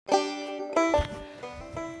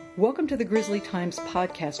Welcome to the Grizzly Times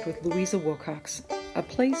podcast with Louisa Wilcox, a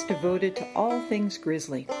place devoted to all things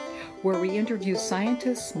grizzly, where we interview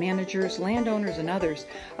scientists, managers, landowners, and others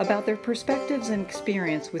about their perspectives and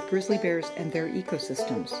experience with grizzly bears and their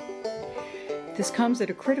ecosystems. This comes at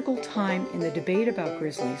a critical time in the debate about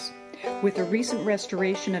grizzlies, with the recent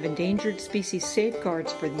restoration of endangered species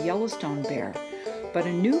safeguards for the Yellowstone bear, but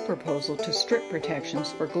a new proposal to strip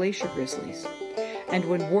protections for glacier grizzlies, and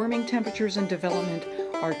when warming temperatures and development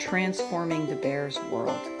are transforming the bear's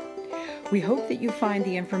world. We hope that you find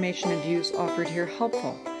the information and views offered here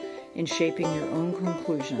helpful in shaping your own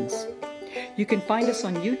conclusions. You can find us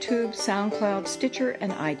on YouTube, SoundCloud, Stitcher,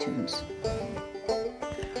 and iTunes.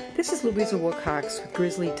 This is Louisa Wilcox with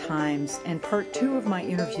Grizzly Times and part 2 of my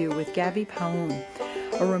interview with Gaby Paun,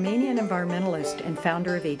 a Romanian environmentalist and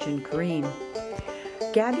founder of Agent Green.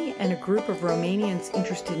 Gaby and a group of Romanians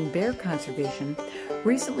interested in bear conservation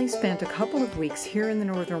recently spent a couple of weeks here in the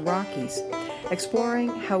Northern Rockies, exploring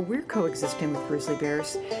how we're coexisting with grizzly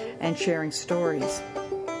bears and sharing stories.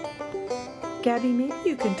 Gaby, maybe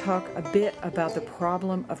you can talk a bit about the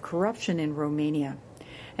problem of corruption in Romania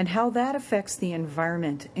and how that affects the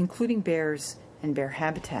environment, including bears and bear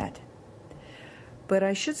habitat. But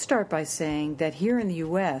I should start by saying that here in the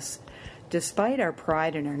U.S., despite our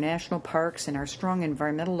pride in our national parks and our strong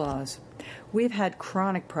environmental laws, we've had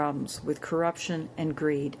chronic problems with corruption and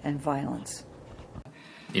greed and violence.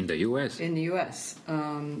 In the U.S.? In the U.S.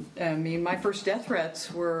 My first death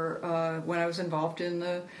threats were when I was involved in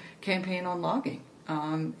the campaign on logging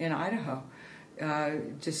in Idaho.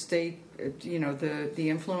 The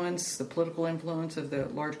influence, the political influence of the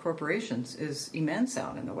large corporations is immense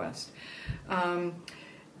out in the West.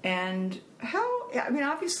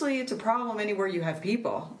 Obviously it's a problem anywhere you have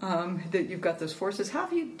people, that you've got those forces. How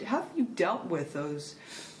have you dealt with those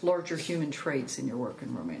larger human traits in your work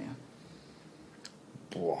in Romania?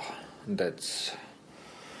 Oh, that's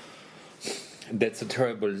a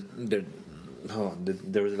terrible...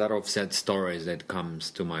 There's a lot of sad stories that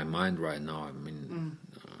comes to my mind right now.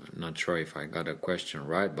 Not sure if I got a question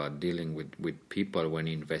right, but dealing with people when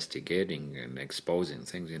investigating and exposing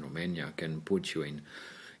things in Romania can put you in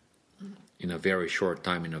a very short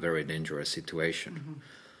time in a very dangerous situation.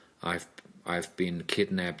 Mm-hmm. I've been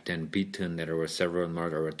kidnapped and beaten. There were several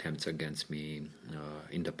murder attempts against me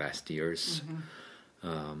in the past years.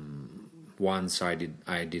 Mm-hmm. Once I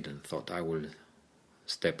didn't thought I would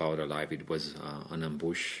step out alive. It was an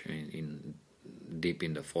ambush deep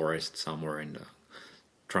in the forest somewhere in the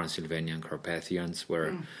Transylvanian Carpathians,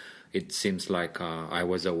 where it seems like I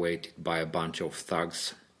was awaited by a bunch of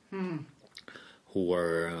thugs who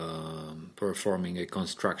were performing a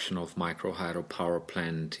construction of micro hydropower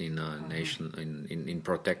plant in a nation in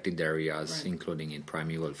protected areas, right, including in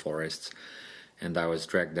primeval forests. And I was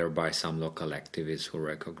dragged there by some local activists who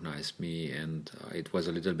recognized me, and it was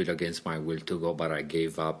a little bit against my will to go, but I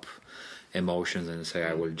gave up emotions and say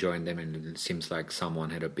I will join them, and it seems like someone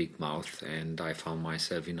had a big mouth, and I found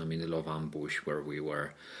myself in the middle of ambush where we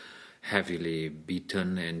were heavily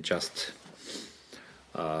beaten, and just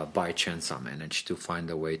by chance I managed to find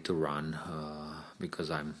a way to run because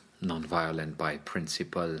I'm non-violent by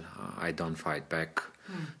principle. I don't fight back.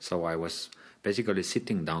 So I was basically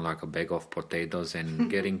sitting down like a bag of potatoes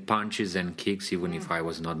and getting punches and kicks even if I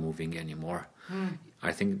was not moving anymore.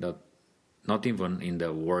 I think that not even in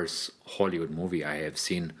the worst Hollywood movie I have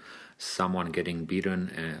seen someone getting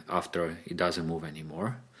beaten after he doesn't move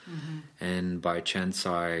anymore. And by chance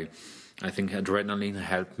I think adrenaline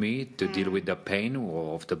helped me to deal with the pain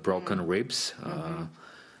of the broken ribs,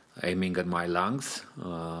 aiming at my lungs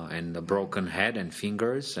and the broken head and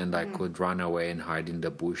fingers, and I could run away and hide in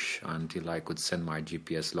the bush until I could send my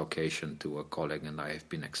GPS location to a colleague, and I have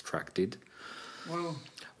been extracted. Whoa.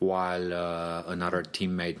 While another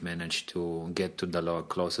teammate managed to get to the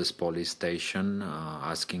closest police station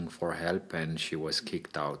asking for help, and she was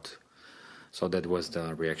kicked out. So that was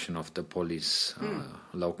the reaction of the police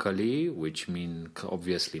locally, which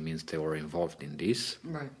obviously means they were involved in this.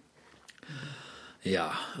 Right.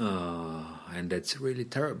 Yeah, and that's really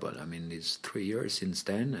terrible. It's 3 years since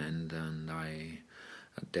then, and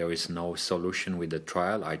there is no solution with the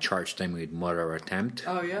trial. I charged them with murder attempt.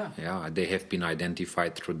 Oh, yeah. Yeah, they have been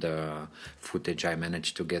identified through the footage I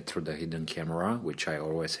managed to get through the hidden camera, which I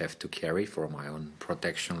always have to carry for my own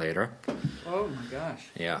protection later. Oh, my gosh.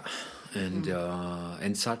 Yeah.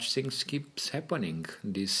 And such things keeps happening.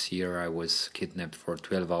 This year I was kidnapped for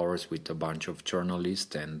 12 hours with a bunch of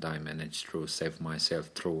journalists, and I managed to save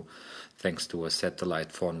myself thanks to a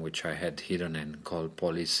satellite phone which I had hidden and called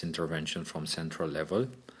police intervention from central level.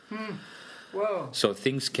 Whoa. So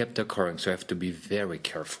things kept occurring. So you have to be very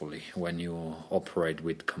carefully when you operate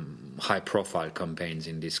with high-profile campaigns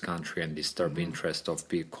in this country and disturb interest of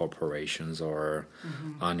big corporations or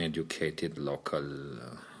uneducated local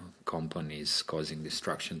companies causing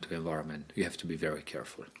destruction to the environment. You have to be very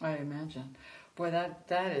careful. I imagine. Boy, that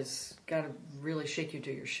has got to really shake you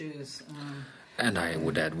to your shoes. And I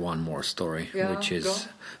would add one more story, which is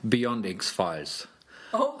beyond X-Files.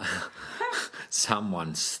 Oh.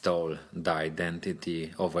 Someone stole the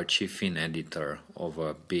identity of a chief editor of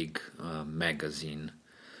a big magazine,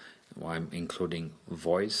 including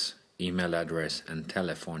voice, email address, and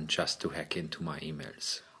telephone, just to hack into my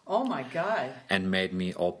emails. Oh my God. And made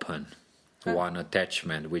me open one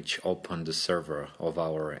attachment which opened the server of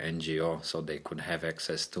our NGO so they could have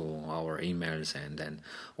access to our emails and then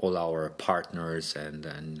all our partners and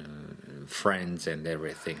friends and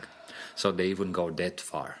everything. So they even go that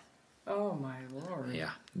far. Oh my Lord. Yeah,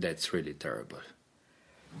 that's really terrible.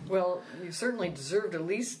 Well, you certainly deserved at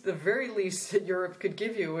least the very least that Europe could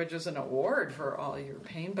give you, which is an award for all your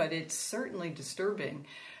pain, but it's certainly disturbing.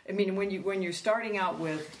 I mean, when you're starting out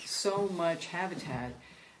with so much habitat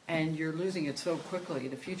and you're losing it so quickly,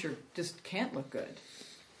 the future just can't look good.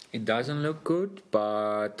 It doesn't look good,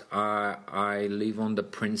 but I live on the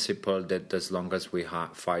principle that as long as we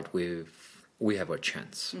fight we have a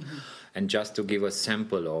chance. And just to give a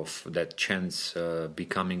sample of that chance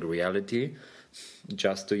becoming reality,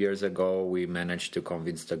 just 2 years ago we managed to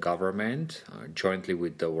convince the government, jointly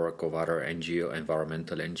with the work of other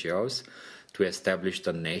environmental NGOs, to establish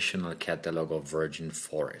the national catalog of virgin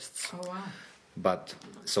forests. Oh wow. But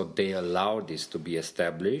so they allow this to be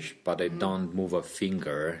established, but they don't move a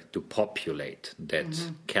finger to populate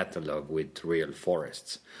that catalog with real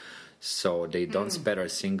forests. So they don't spend a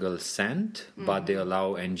single cent, but they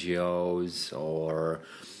allow NGOs or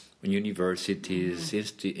universities,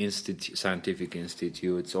 scientific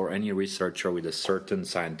institutes, or any researcher with a certain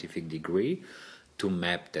scientific degree to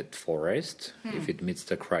map that forest if it meets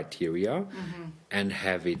the criteria and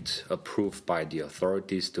have it approved by the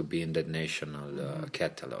authorities to be in the national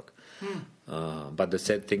catalog. But the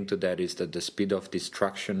sad thing to that is that the speed of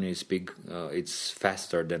destruction is big. It's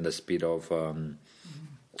faster than the speed of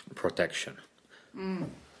protection.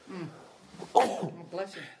 Oh,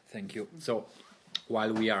 bless you. Thank you. So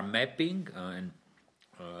while we are mapping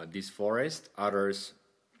this forest, others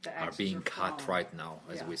are being cut right now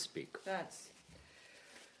as we speak.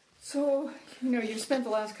 So, you've spent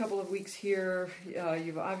the last couple of weeks here.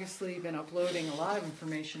 You've obviously been uploading a lot of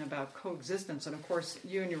information about coexistence. And, of course,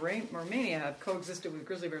 you and Romania have coexisted with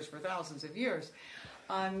grizzly bears for thousands of years.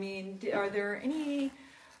 I mean, are there any,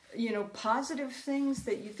 positive things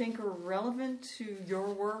that you think are relevant to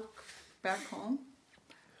your work back home?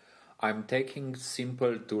 I'm taking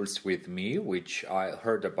simple tools with me, which I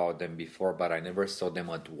heard about them before, but I never saw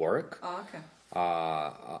them at work. Oh, okay.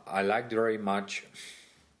 I liked very much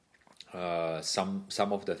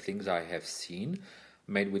some of the things I have seen,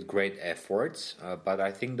 made with great efforts. But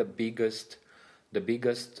I think the biggest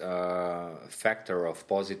factor of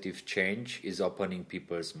positive change is opening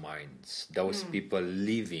people's minds. Those people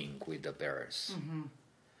living with the bears,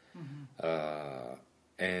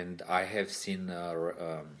 and I have seen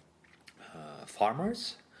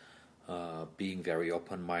farmers being very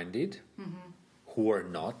open-minded, who were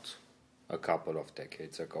not a couple of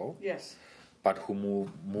decades ago. Yes. But who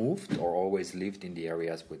moved or always lived in the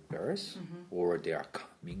areas with bears, or they are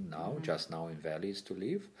coming now, just now in valleys to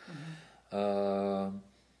live,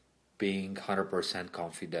 being 100%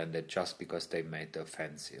 confident that just because they made the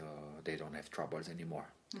fence, they don't have troubles anymore.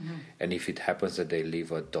 And if it happens that they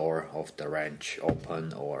leave a door of the ranch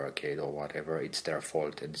open or a gate or whatever, it's their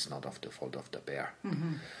fault and it's not of the fault of the bear.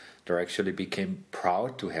 They actually became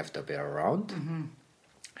proud to have the bear around,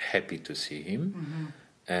 happy to see him.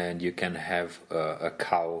 And you can have a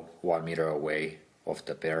cow 1 meter away of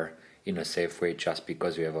the bear in a safe way just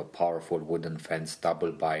because you have a powerful wooden fence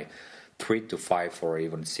doubled by 3 to 5 or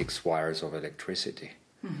even 6 wires of electricity.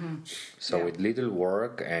 So with little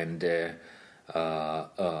work and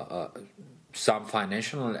some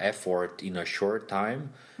financial effort in a short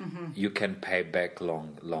time, you can pay back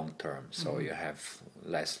long term. So you have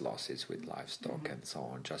less losses with livestock and so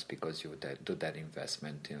on, just because you do that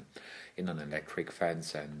investment in an electric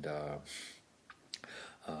fence and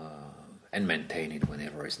maintain it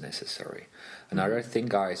whenever is necessary. Another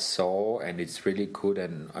thing I saw, and it's really good,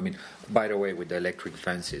 and I mean, by the way, with the electric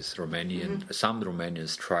fences, some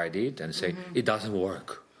Romanians tried it and say it doesn't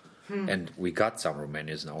work. And we got some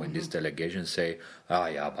Romanians now in this delegation say,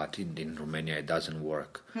 but in Romania it doesn't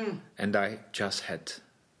work. And I just had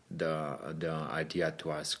the idea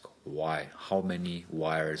to ask, why? How many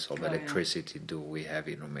wires of electricity do we have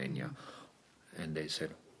in Romania? And they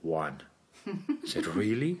said, 1. I said,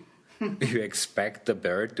 really? You expect the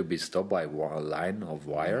bear to be stopped by one line of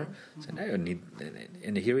wire? I said, no, you need,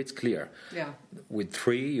 and here it's clear. Yeah. With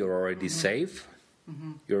 3, you're already safe.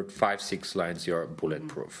 You're 5, 6 lines, you're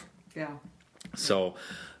bulletproof. Yeah. So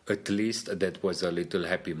at least that was a little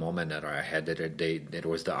happy moment that I had that day. That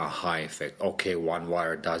was the aha effect. Okay, 1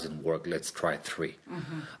 wire doesn't work. Let's try 3.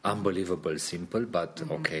 Unbelievable simple, but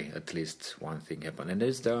okay, at least one thing happened. And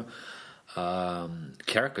there's the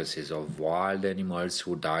carcasses of wild animals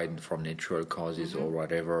who died from natural causes or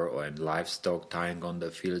whatever, and livestock dying on the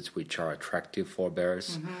fields, which are attractive for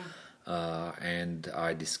bears. And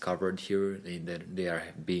I discovered here that they are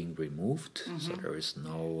being removed, so there is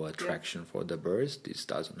no attraction for the birds. This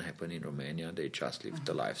doesn't happen in Romania. They just leave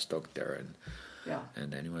the livestock there,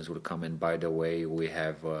 and animals will come. And by the way, we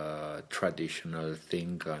have a traditional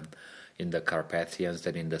thing in the Carpathians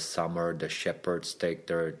that in the summer the shepherds take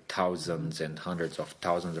their thousands and hundreds of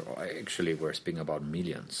thousands, or actually we're speaking about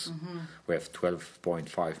millions. We have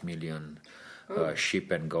 12.5 million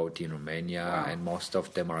sheep and goat in Romania, and most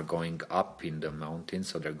of them are going up in the mountains,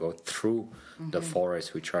 so they go through the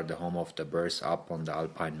forests, which are the home of the birds, up on the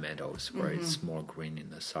alpine meadows where it's more green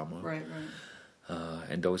in the summer. Right.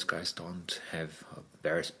 And those guys don't have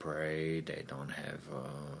bear spray, they don't have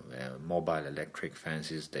mobile electric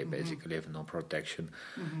fences, they basically have no protection,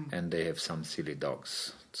 and they have some silly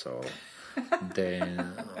dogs. So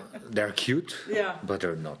they're cute, but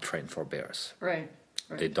they're not trained for bears. Right.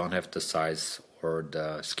 They don't have the size or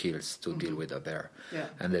the skills to deal with a bear.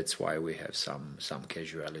 And that's why we have some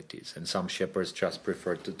casualties. And some shepherds just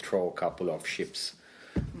prefer to throw a couple of sheep,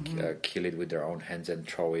 kill it with their own hands and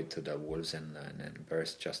throw it to the wolves and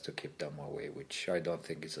bears just to keep them away, which I don't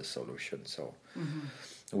think is a solution. So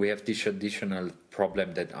we have this additional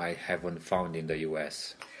problem that I haven't found in the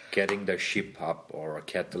US. Getting the sheep up or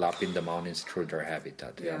cattle up in the mountains through their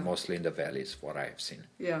habitat. They are mostly in the valleys, what I have seen.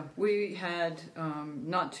 Yeah, we had,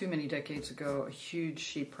 not too many decades ago, a huge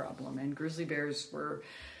sheep problem, and grizzly bears were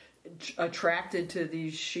attracted to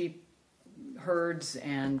these sheep herds,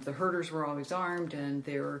 and the herders were always armed, and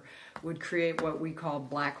they would create what we call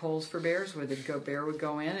black holes for bears, where the bear would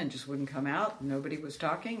go in and just wouldn't come out, nobody was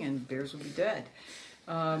talking, and bears would be dead.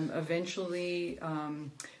 Eventually,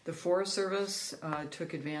 the Forest Service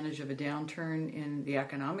took advantage of a downturn in the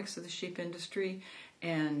economics of the sheep industry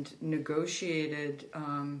and negotiated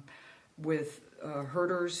with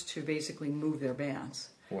herders to basically move their bands.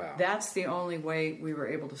 Wow. That's the only way we were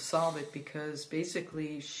able to solve it, because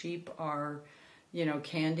basically sheep are,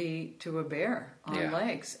 candy to a bear on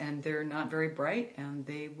legs, and they're not very bright, and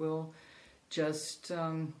they will just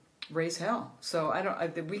raise hell. So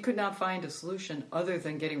we could not find a solution other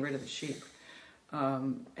than getting rid of the sheep.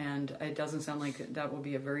 And it doesn't sound like that will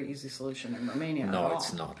be a very easy solution in Romania. No, at all.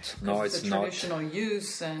 It's not. No, it's not. Traditional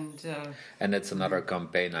use and that's another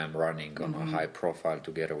campaign I'm running on a high profile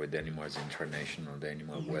together with Animals International, the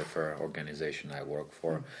animal welfare organization I work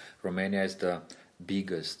for. Romania is the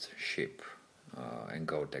biggest sheep and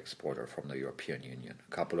goat exporter from the European Union.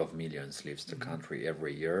 A couple of millions leaves the country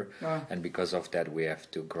every year, and because of that we have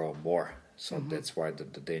to grow more. So that's why the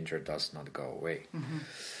danger does not go away.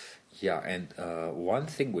 Yeah, and one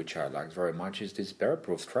thing which I like very much is these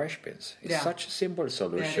bear-proof trash bins. It's such a simple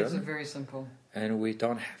solution. Yeah, it's very simple. And we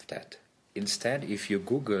don't have that. Instead, if you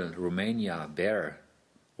Google Romania bear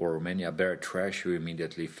or Romania bear trash, you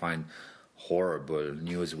immediately find horrible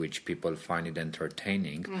news which people find it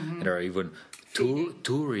entertaining. And there are even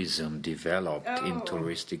tourism developed in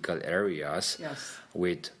touristical areas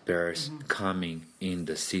with bears coming in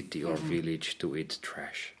the city or village to eat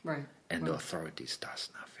trash. Right. And the authorities does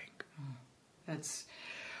nothing.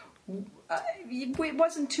 It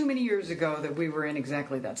wasn't too many years ago that we were in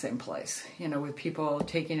exactly that same place, with people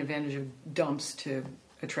taking advantage of dumps to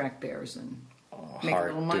attract bears and make a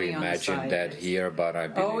little money on the side. Hard to imagine that here, but I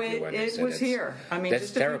believe you when you said it was here. I mean,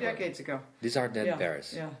 just a few decades ago. These are dead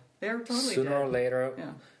bears. Yeah, they're totally dead. Sooner or later,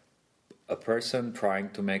 a person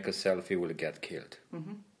trying to make a selfie will get killed.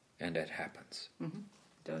 And that happens. It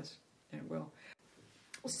does. It will.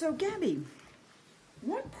 So, Gaby,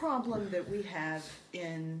 one problem that we have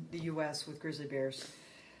in the U.S. with grizzly bears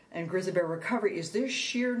and grizzly bear recovery is their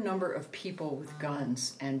sheer number of people with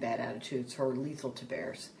guns and bad attitudes who are lethal to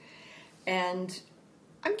bears. And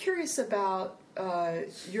I'm curious about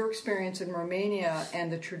your experience in Romania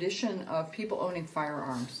and the tradition of people owning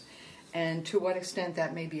firearms, and to what extent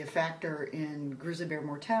that may be a factor in grizzly bear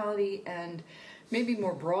mortality, and maybe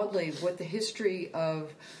more broadly what the history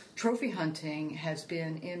of trophy hunting has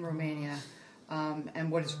been in Romania and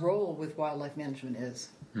what his role with wildlife management is.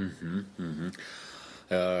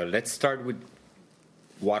 Let's start with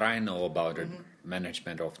what I know about the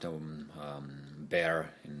management of the bear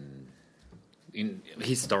in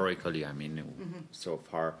historically. I mean, so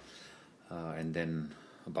far, and then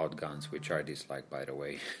about guns, which I dislike, by the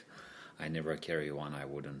way. I never carry one. I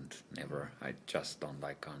wouldn't. Never. I just don't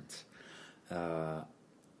like guns.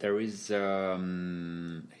 There is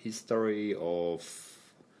history of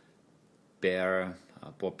bear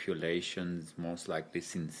populations, most likely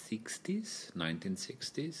since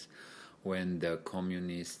 1960s, when the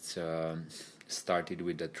communists started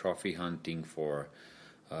with the trophy hunting for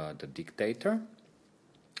the dictator.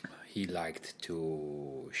 He liked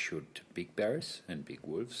to shoot big bears and big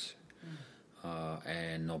wolves,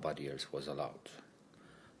 and nobody else was allowed.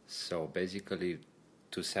 So basically,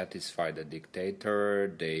 to satisfy the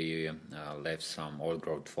dictator, they left some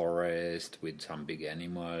old-growth forest with some big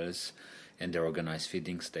animals, and they organized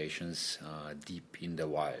feeding stations deep in the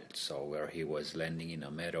wild. So where he was landing in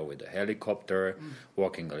a meadow with a helicopter,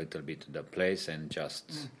 walking a little bit to the place, and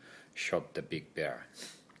just shot the big bear.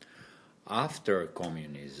 After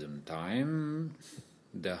communism time,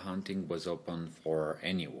 the hunting was open for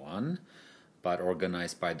anyone, but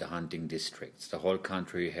organized by the hunting districts. The whole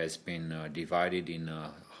country has been divided in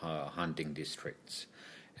hunting districts,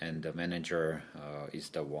 and the manager is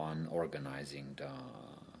the one organizing the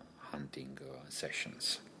hunting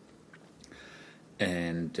sessions.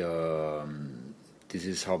 And this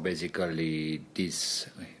is how basically these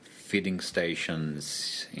feeding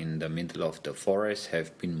stations in the middle of the forest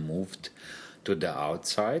have been moved to the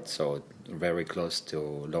outside, so very close to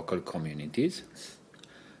local communities.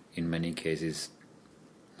 In many cases,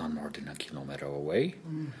 not more than a kilometer away.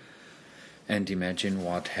 And imagine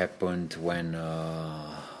what happened when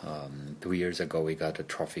 2 years ago we got a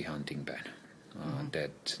trophy hunting ban.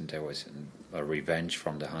 That there was a revenge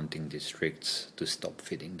from the hunting districts to stop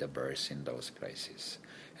feeding the bears in those places.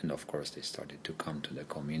 And of course they started to come to the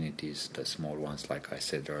communities, the small ones, like I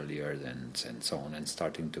said earlier, and so on, and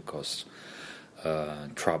starting to cause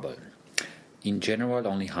trouble. In general,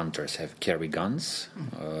 only hunters carry guns.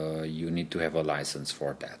 You need to have a license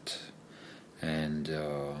for that. And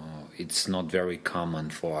it's not very common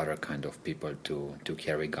for other kind of people to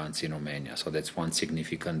carry guns in Romania. So that's one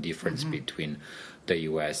significant difference between the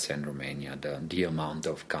US and Romania, the amount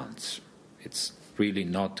of guns. It's really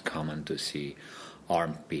not common to see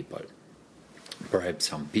armed people. Perhaps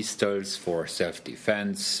some pistols for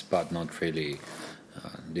self-defense, but not really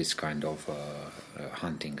this kind of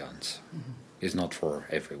hunting guns. It's not for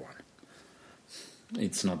everyone.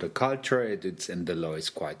 It's not a culture, and the law is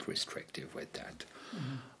quite restrictive with that.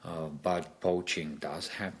 But poaching does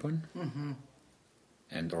happen,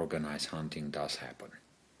 and organized hunting does happen,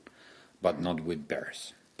 but not with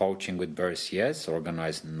bears. Poaching with bears, yes.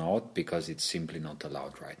 Organized, not, because it's simply not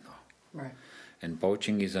allowed right now. Right. And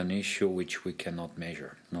poaching is an issue which we cannot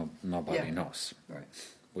measure. Nobody knows. Right.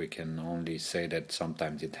 We can only say that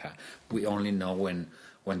sometimes we only know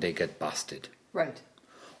when they get busted. Right.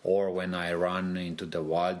 Or when I run into the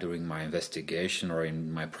wild during my investigation, or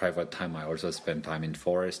in my private time, I also spend time in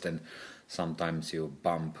forest, and sometimes you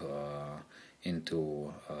bump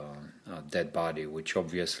into a dead body, which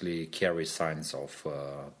obviously carries signs of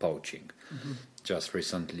poaching. Just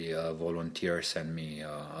recently, a volunteer sent me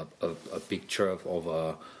a picture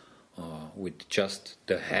of with just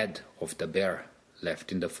the head of the bear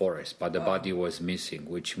left in the forest, but the body was missing,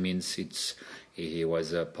 which means he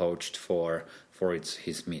was poached for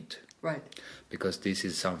his meat. Right. Because this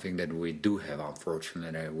is something that we do have,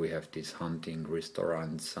 unfortunately. We have these hunting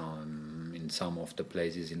restaurants in some of the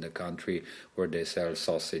places in the country where they sell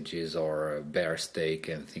sausages or bear steak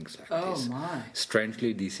and things like this. Oh, my.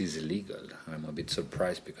 Strangely, this is illegal. I'm a bit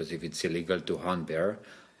surprised, because if it's illegal to hunt bear,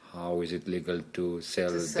 how is it legal to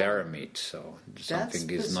sell bear meat? So something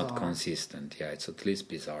is not consistent. Yeah, it's at least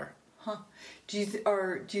bizarre. Huh. Do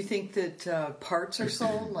you think that parts are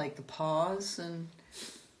sold, like the paws and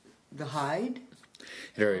the hide?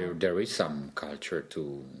 There is some culture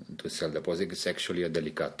to sell the paws. It's actually a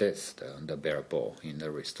delicatessen, the bear paw in the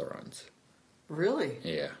restaurants. Really?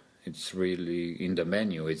 Yeah, it's really in the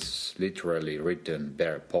menu. It's literally written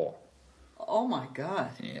bear paw. Oh my God!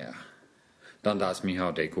 Yeah. Don't ask me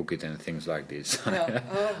how they cook it and things like this. No.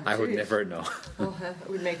 Oh, I would never know. Well, that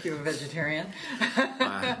would make you a vegetarian.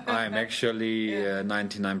 I'm actually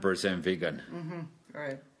 99% vegan.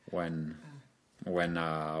 Right. When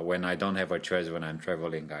I don't have a choice, when I'm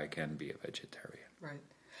traveling, I can be a vegetarian. Right.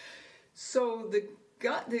 So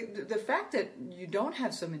the fact that you don't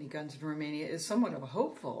have so many guns in Romania is somewhat of a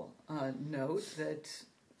hopeful note that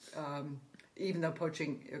even though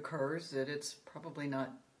poaching occurs, that it's probably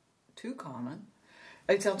not too common.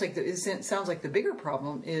 It sounds like the bigger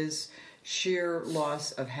problem is sheer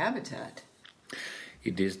loss of habitat.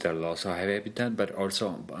 It is the loss of habitat, but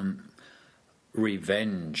also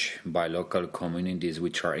revenge by local communities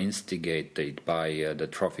which are instigated by the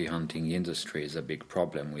trophy hunting industry is a big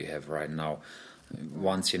problem we have right now.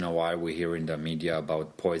 Once in a while we hear in the media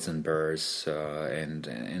about poison bears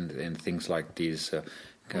and things like these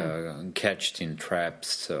catched in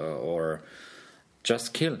traps or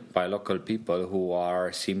just killed by local people who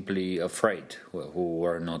are simply afraid, who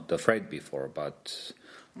were not afraid before, but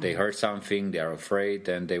they heard something, they are afraid,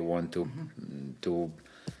 and they want to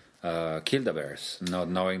kill the bears, not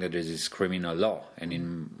knowing that this is criminal law. And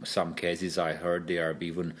in some cases I heard they are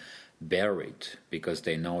even buried because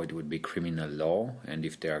they know it would be criminal law, and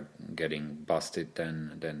if they are getting busted,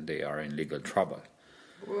 then they are in legal trouble.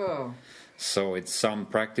 Whoa. So it's some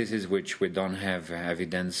practices which we don't have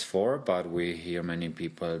evidence for, but we hear many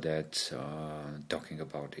people that talking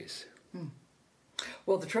about this.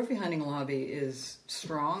 Well, the trophy hunting lobby is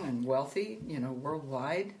strong and wealthy,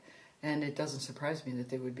 worldwide, and it doesn't surprise me that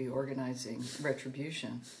they would be organizing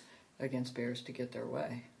retribution against bears to get their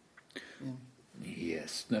way. Yeah.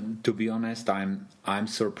 Yes, to be honest, I'm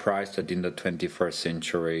surprised that in the 21st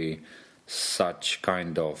century such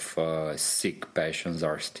kind of sick passions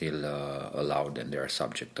are still allowed and they are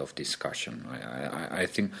subject of discussion. I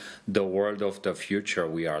think the world of the future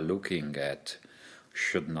we are looking at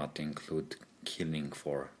should not include killing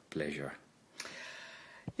for pleasure.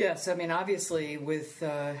 Yes, I mean, obviously, with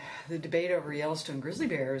the debate over Yellowstone grizzly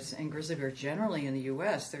bears and grizzly bears generally in the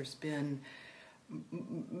U.S., there's been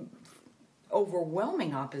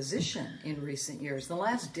overwhelming opposition in recent years. The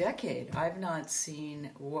last decade, I've not seen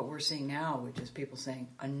what we're seeing now, which is people saying,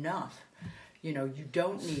 enough. You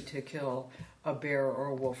don't need to kill a bear or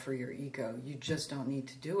a wolf for your ego. You just don't need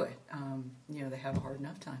to do it. They have a hard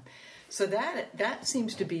enough time. So that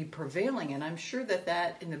seems to be prevailing, and I'm sure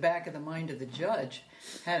that in the back of the mind of the judge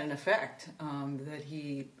had an effect, that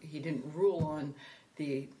he didn't rule on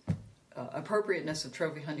the appropriateness of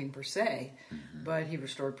trophy hunting per se, but he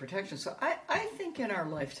restored protection. So I think in our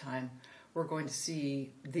lifetime we're going to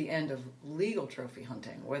see the end of legal trophy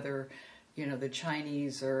hunting, whether the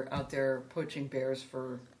Chinese are out there poaching bears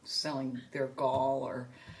for selling their gall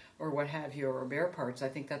or what have you, or bear parts. I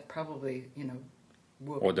think that probably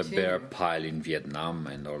will or the continue. bear pile in Vietnam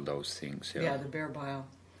and all those things. Yeah, the bear pile.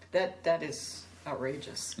 That is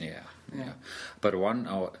outrageous. Yeah. But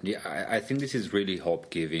I think this is really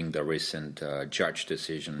hope-giving, the recent judge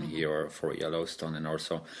decision here for Yellowstone, and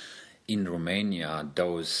also in Romania,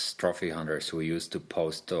 those trophy hunters who used to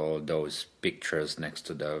post all those pictures next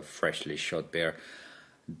to the freshly shot bear,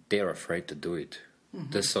 they're afraid to do it.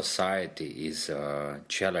 The society is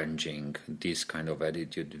challenging this kind of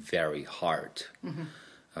attitude very hard.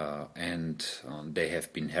 And they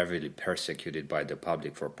have been heavily persecuted by the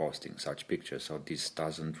public for posting such pictures. So this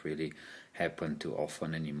doesn't really happen too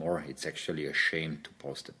often anymore. It's actually a shame to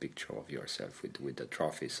post a picture of yourself with the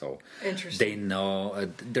trophy. So they know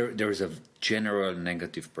there's a general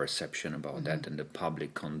negative perception about that, and the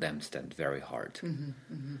public condemns that very hard.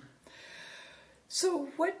 So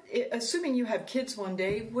assuming you have kids one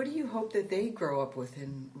day, what do you hope that they grow up with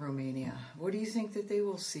in Romania? What do you think that they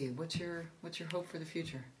will see? What's your hope for the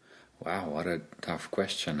future? Wow, what a tough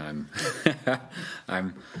question.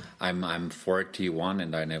 I'm 41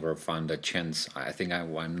 and I never found a chance. I think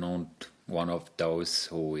I'm not one of those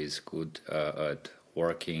who is good at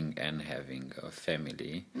working and having a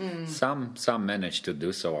family. Some manage to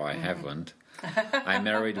do so. I haven't. I'm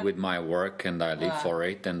married with my work and I live for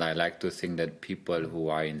it, and I like to think that people who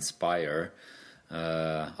I inspire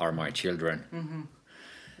are my children.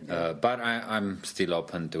 But I'm still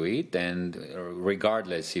open to it, and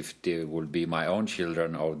regardless if they will be my own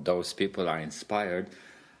children or those people I inspired,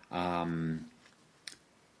 I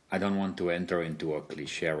don't want to enter into a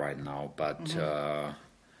cliche right now, but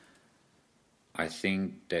I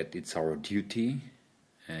think that it's our duty,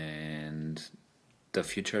 and the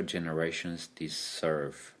future generations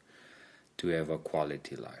deserve to have a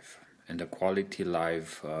quality life. And a quality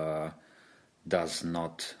life does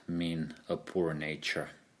not mean a poor nature.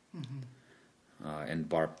 And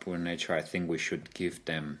by poor nature, I think we should give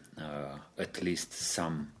them at least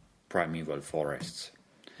some primeval forests.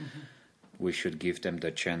 We should give them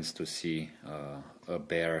the chance to see a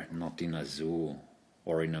bear not in a zoo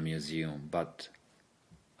or in a museum, but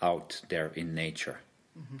out there in nature.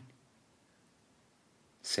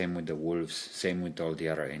 Same with the wolves, same with all the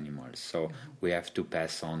other animals. So we have to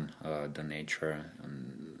pass on the nature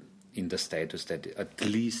in the status that, at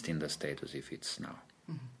least in the status if it's now.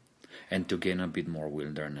 and to gain a bit more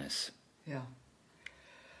wilderness. Yeah.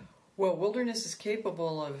 Well, wilderness is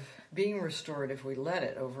capable of being restored if we let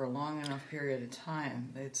it over a long enough period of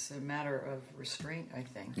time. It's a matter of restraint, I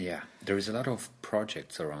think. Yeah, there is a lot of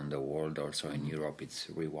projects around the world, also in Europe. It's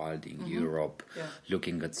rewilding Europe,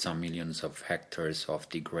 looking at some millions of hectares of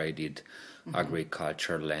degraded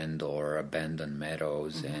agriculture land or abandoned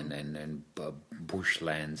meadows and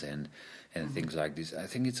bushlands and things like this. I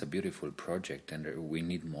think it's a beautiful project, and we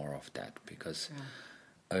need more of that, because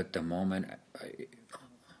at the moment,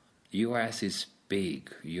 US is big,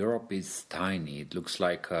 Europe is tiny. It looks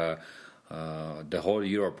like the whole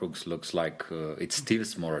Europe looks like it's still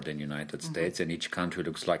smaller than United States, and each country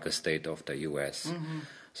looks like a state of the US.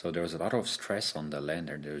 So there's a lot of stress on the land,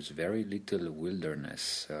 and there's very little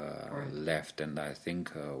wilderness left. And I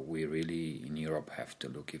think we really in Europe have to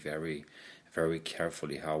look very, very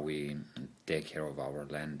carefully how we take care of our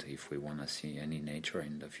land if we want to see any nature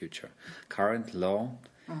in the future. Current law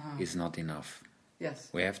is not enough. Yes.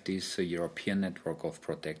 We have this European network of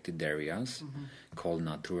protected areas called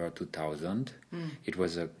Natura 2000. It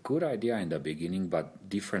was a good idea in the beginning, but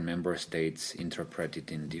different member states interpret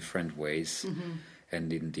it in different ways.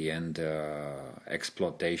 And in the end,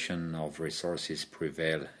 exploitation of resources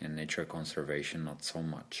prevail, and nature conservation not so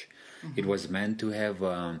much. It was meant to have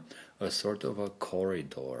a sort of a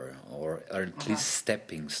corridor, or at least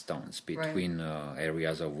stepping stones between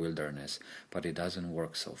areas of wilderness, but it doesn't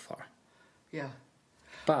work so far. Yeah.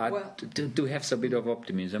 But to have a bit of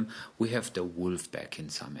optimism, we have the wolf back in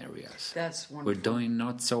some areas. That's wonderful. We're doing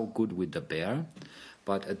not so good with the bear,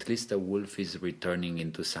 but at least the wolf is returning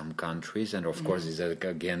into some countries. And of course, there's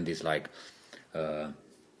again this like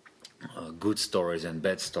good stories and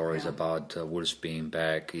bad stories about wolves being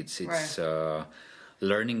back. It's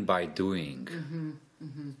learning by doing.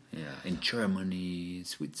 Yeah, in Germany,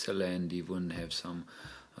 Switzerland, even have some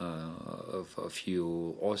a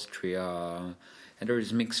few, Austria. And there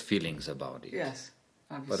is mixed feelings about it. Yes,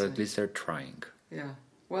 obviously. But at least they're trying. Yeah.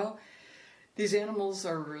 Well, these animals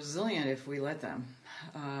are resilient if we let them.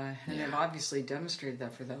 And they've obviously demonstrated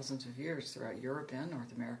that for thousands of years throughout Europe and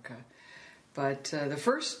North America. But the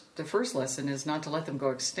first lesson is not to let them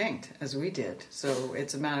go extinct, as we did. So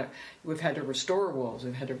it's a matter, we've had to restore wolves.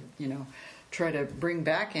 We've had to, try to bring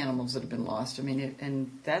back animals that have been lost. I mean,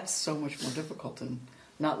 and that's so much more difficult than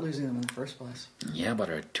not losing them in the first place. Yeah, but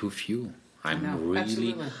there are too few.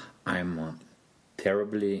 I'm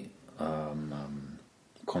terribly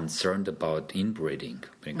concerned about inbreeding,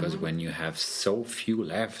 because when you have so few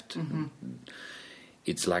left,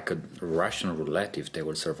 it's like a Russian roulette if they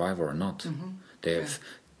will survive or not. They have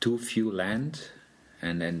too few land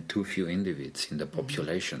and then too few individuals in the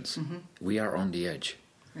populations. We are on the edge.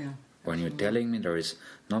 Yeah, when you're telling me there is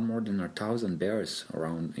not more than 1,000 bears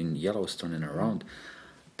around in Yellowstone and around,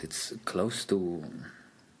 it's close to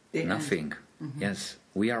nothing. Yes,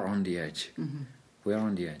 we are on the edge. We are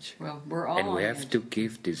on the edge. Well, we're all and we on have the edge. to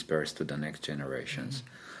give these bears to the next generations.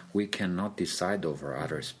 We cannot decide over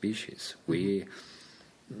other species. We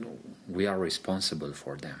are responsible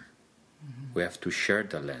for them. We have to share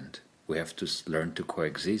the land. We have to learn to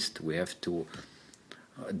coexist. We have to.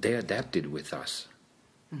 They adapted with us.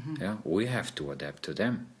 Yeah, we have to adapt to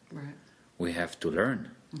them. Right. We have to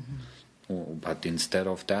learn. But instead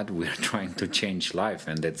of that, we are trying to change life,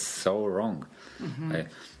 and that's so wrong.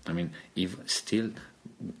 I mean, if still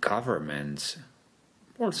governments,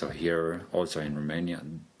 also here, also in Romania,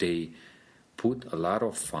 they put a lot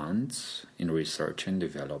of funds in research and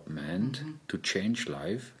development to change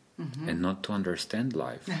life and not to understand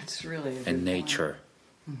life. That's really a and good nature.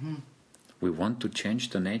 We want to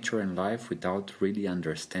change the nature and life without really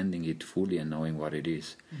understanding it fully and knowing what it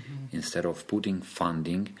is, instead of putting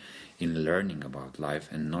funding in learning about life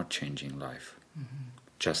and not changing life.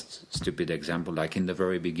 Just stupid example, like in the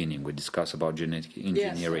very beginning we discussed about genetic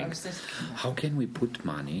engineering. Yes, how can we put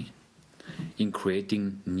money in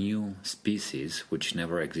creating new species which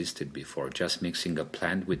never existed before, just mixing a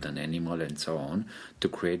plant with an animal and so on to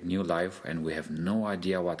create new life, and we have no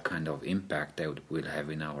idea what kind of impact that will have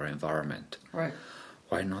in our environment? Right.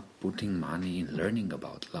 Why not putting money in learning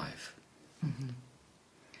about life?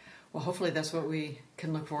 Well, hopefully that's what we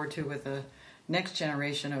can look forward to with the next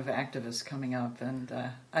generation of activists coming up. And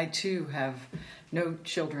I, too, have no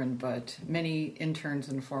children, but many interns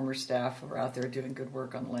and former staff who are out there doing good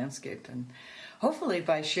work on the landscape. And hopefully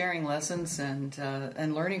by sharing lessons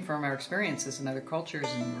and learning from our experiences in other cultures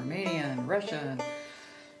in Romania and Russia and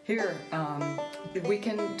here, we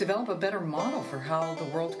can develop a better model for how the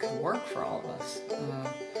world could work for all of us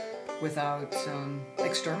without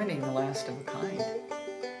exterminating the last of a kind.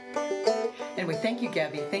 Anyway, thank you,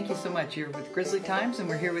 Gaby. Thank you so much. You're with Grizzly Times, and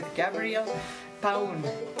we're here with Gabriel Paun.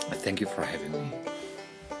 Thank you for having me.